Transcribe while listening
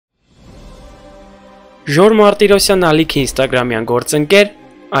Ժոր Martirosyan ալիքի ինստագրամյան գործընկեր,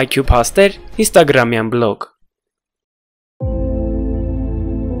 IQ փաստեր, ինստագրամյան բլոգ։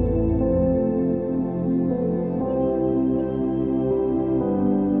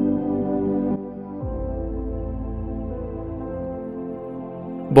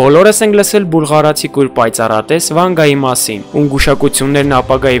 Բոլորս ենք լսել բուլղարացի կույր պայծառատես Վանգայի մասին, ում գուշակություններն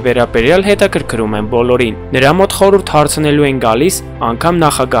ապագայի վերաբերյալ հետաքրքրում են բոլորին։ Նրա մոտ խորհուրդ հարցնելու են գալիս անգամ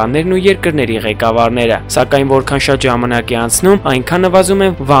նախագահներն ու երկրների ղեկավարները, սակայն որքան շատ ժամանակ է անցնում, այնքան նվազում է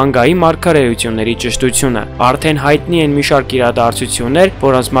Վանգայի մարգարեությունների ճշտությունը։ Արդեն հայտնի են մի շարք իրադարձություններ,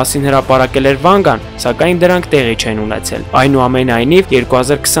 որոնց մասին հրապարակել էր Վանգան, սակայն դրանք տեղի չեն ունեցել։ Այնուամենայնիվ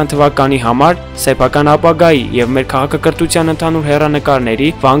 2020 թվականի համար սեփական ապագայի եւ մեր քաղաքակրթության ընդհանուր հեռանկարների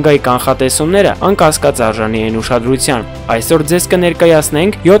Վանգայի կանխատեսումները անկասկած արժանի են ուշադրության։ Այսօր ձեզ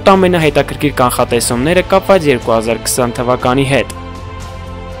կներկայացնենք 7 ամենահետաքրքիր կանխատեսումները կապված 2020 թվականի հետ։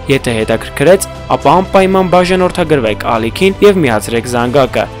 Եթե հետաքրքրեց, ապա անպայման բաժանորդագրվեք ալիքին եւ միացրեք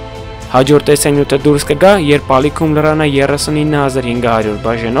զանգակը։ Հաջորդ տեսանյութը դուրս կգա, երբ ալիքում լրանա 39500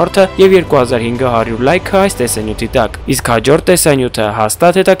 բաժանորդը եւ 2500 լայքը այս տեսանյութի տակ։ Իսկ հաջորդ տեսանյութը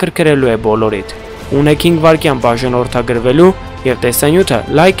հաստատ հետաքրքրելու է բոլորիդ։ Ունեք 5 վայրկյան բաժանորդագրվելու եւ տեսանյութը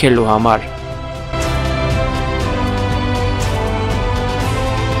լայքելու համար։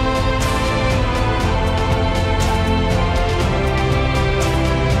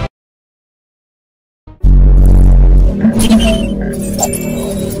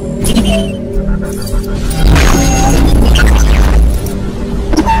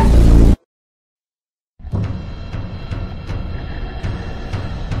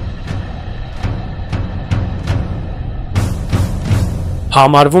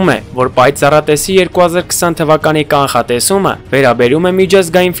 Համարվում է, որ պայծառատեսի 2020 թվականի կանխատեսումը վերաբերում է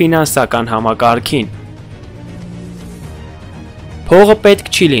միջազգային ֆինանսական համակարգին։ Փողը պետք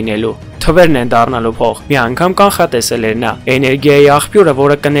չի լինելու, թվերն են դառնալու փող, մի անգամ կանխատեսել էր նա։ Էներգիայի աղբյուրը,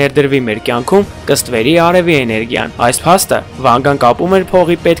 որը կներդրվի մեր կյանքում, կստվերի արևի էներգիան։ Այս փաստը Վանգան կապում էր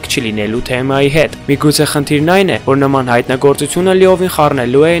փողի պետք չլինելու թեմայի հետ։ Միգուցե խնդիրն այն է, որ նման հայտնագործությունը լիովին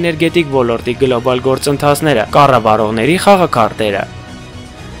խառնելու է էներգետիկ ոլորտի գլոբալ գործընթացները, կառավարողների խաղաքարտերը։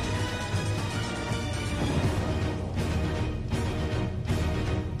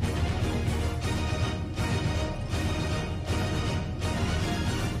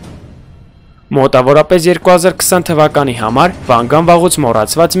 Մոտավորապես 2020 թվականի համար Վանգան վաղուց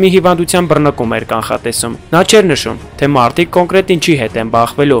մոռացված մի հիվանդության բռնկում էր կանխատեսում։ Նա չէր նշում, թե մարդիկ կոնկրետ ինչի հետ են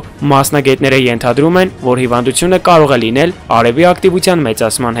բախվելու։ Մասնագետները ենթադրում են, որ հիվանդությունը կարող է լինել արևի ակտիվության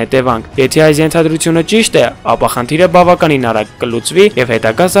մեծացման հետևանք։ Եթե այս ենթադրությունը ճիշտ է, ապա խնդիրը բավականին արագ կլուծվի եւ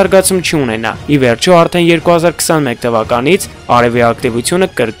հետագա զարգացում չունենա։ Ի վերջո արդեն 2021 թվականից արևի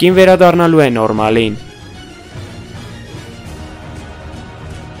ակտիվությունը կրկին վերադառնալու է նորմալին։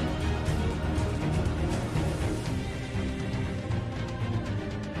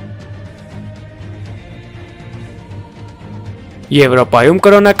 Եվրոպայում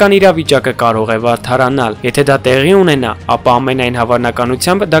կրոնական իրավիճակը կարող է վատթարանալ։ Եթե դա տեղի ունենա, ապա ամենայն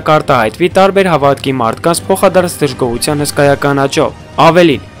հավանականությամբ դա կարտահայտվի տարբեր հավատքի մարդկանց փոխադարձ դժգոհության հսկայական աճով։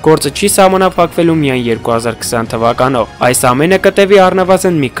 Ավելին, գործը չի սահմանափակվելու միայն 2020 թվականով։ Այս ամենը կտևի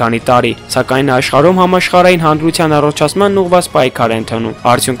առնվազն մի քանի տարի, սակայն աշխարհում համաշխարհային հանդրության առողջացման ուղղված պայքար են տանում։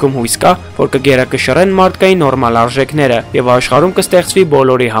 Արդյունքում հույս կա, որ կգերակշռեն մարդկային նորմալ արժեքները եւ աշխարհում կստեղծվի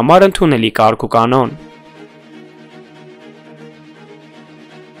բոլորի համար ընդունելի կարգ ու կանոն։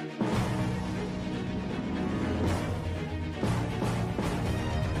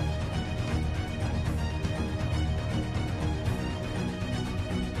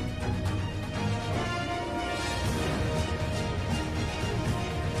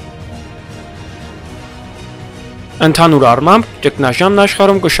 Ընդհանուր առմամբ ճգնաժամն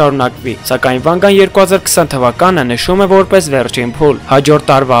աշխարհում կշարունակվի, սակայն Վանգան 2020 թվականը նշում է որպես վերջին փուլ։ Հաջորդ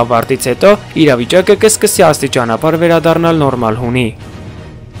տարվա ավարտից հետո իրավիճակը կսկսի աստիճանաբար վերադառնալ նորմալ հունի։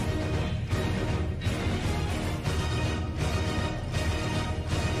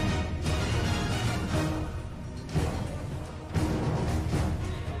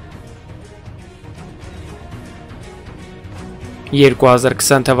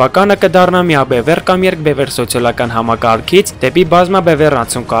 «2020 թվականը կդառնա միաբևեռ կամ երկբևեռ սոցիալական համակարգից դեպի բազմաբևեռ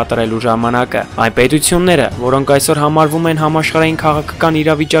անցում կատարելու ժամանակը։ Այն պետությունները, որոնք այսօր համարվում են համաշխարհային քաղաքական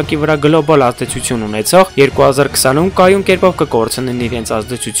իրավիճակի վրա գլոբալ ազդեցություն ունեցող, 2020-ում կայուն կերպով կկորցնեն իրենց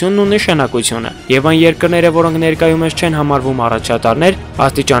ազդեցությունն ու նշանակությունը, եւ այն երկրները, որոնք ներկայումս չեն համարվում առաջատարներ,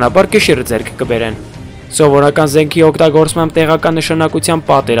 աստիճանաբար կշիռ ձեռք կբերեն։ Սովորական զենքի օգտագործմամբ տեղական նշանակության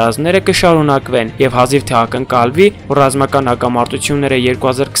պատերազմները կշարունակվեն եւ հազիվ թե ակնկալվի, որ ռազմական հակամարտությունները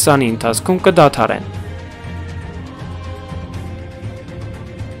 2020-ի ընթացքում կդադարեն։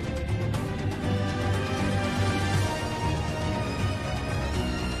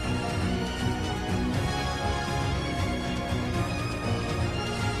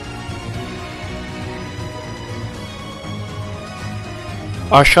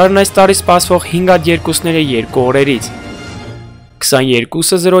 Աշխարհն այս տարի սպասվող 5 հատ երկուսները 2 օրերից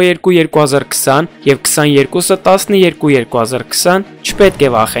 22/02/2020 եւ 22/12/2020 չպետք է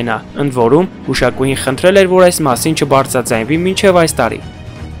վախենա, ընդ որում գուշակուհին խնդրել էր, որ այս մասին չբարձրաձայնվի մինչև այս տարի։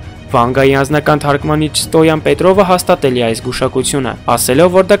 Վանգայի անձնական թարգմանիչ Ստոյան Պետրովը հաստատել է այս գուշակությունը, ասելով,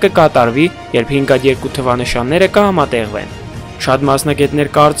 որ դա կկատարվի, երբ 502 թվանշանները կհամատեղվեն։ Շատ մասնագետներ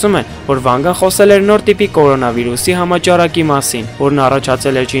կարծում են, որ Վանգան խոսել էր նոր տիպի կորոնավիրուսի համաճարակի մասին, որն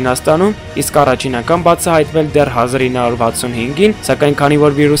առաջացել էր Չինաստանում, իսկ առաջին անգամ բացահայտվել դեռ 1965-ին, սակայն քանի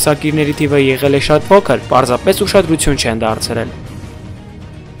որ վիրուսակիրների թիվը եղել է շատ փոքր, պարզապես ուշադրություն չեն դարձրել։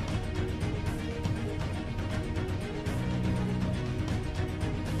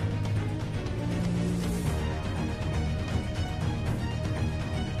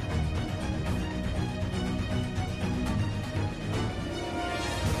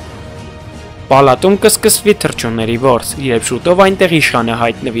 Պալատում կսկսվի թռչունների որս, երբ շուտով այնտեղ իշխանը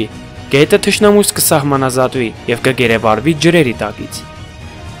հայտնվի, գետը թշնամուց կսահմանազատվի եւ կգերեվարվի ջրերի տակից։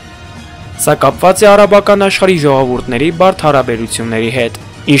 Սա կապված է արաբական աշխարհի ժողովուրդների բարդ հարաբերությունների հետ։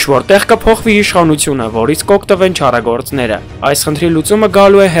 Ինչ որտեղ կփոխվի իշխանությունը, որից կօգտվեն չարագործները։ Այս խնդրի լուծումը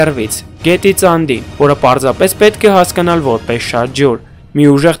գալու է հեռվից, գետից անդին, որը պարզապես պետք է հասկանալ որպես շատ ջուր։ Մի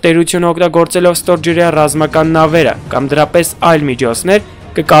ուժեղ տերություն օգտագործելով ստորջրյա ռազմական նավերը կամ դրապես այլ միջոցներ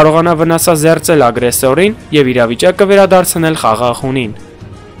կկարողանա վնասազերծել ագրեսորին եւ իրավիճակը վերադարձնել խաղաղունին։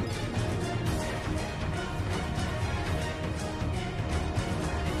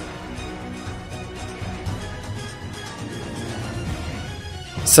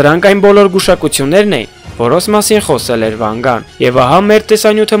 Սրանք այն բոլոր գուշակություններն էին, որոնց մասին խոսել էր Վանգան, եւ ահա մեր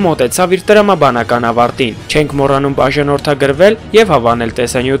տեսանյութը մոտեցավ իր տրամաբանական ավարտին։ Չենք մոռանում բաժանորդագրվել եւ հավանել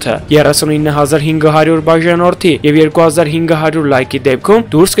տեսանյութը։ 39500 բաժանորդի եւ 2500 լայքի դեպքում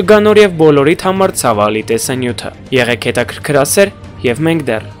դուրս կգա նորեւ բոլորիդ համար ցավալի տեսանյութը։ Եղեք հետաքրքրասեր եւ մենք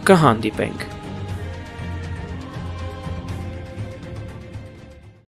դեռ կհանդիպենք։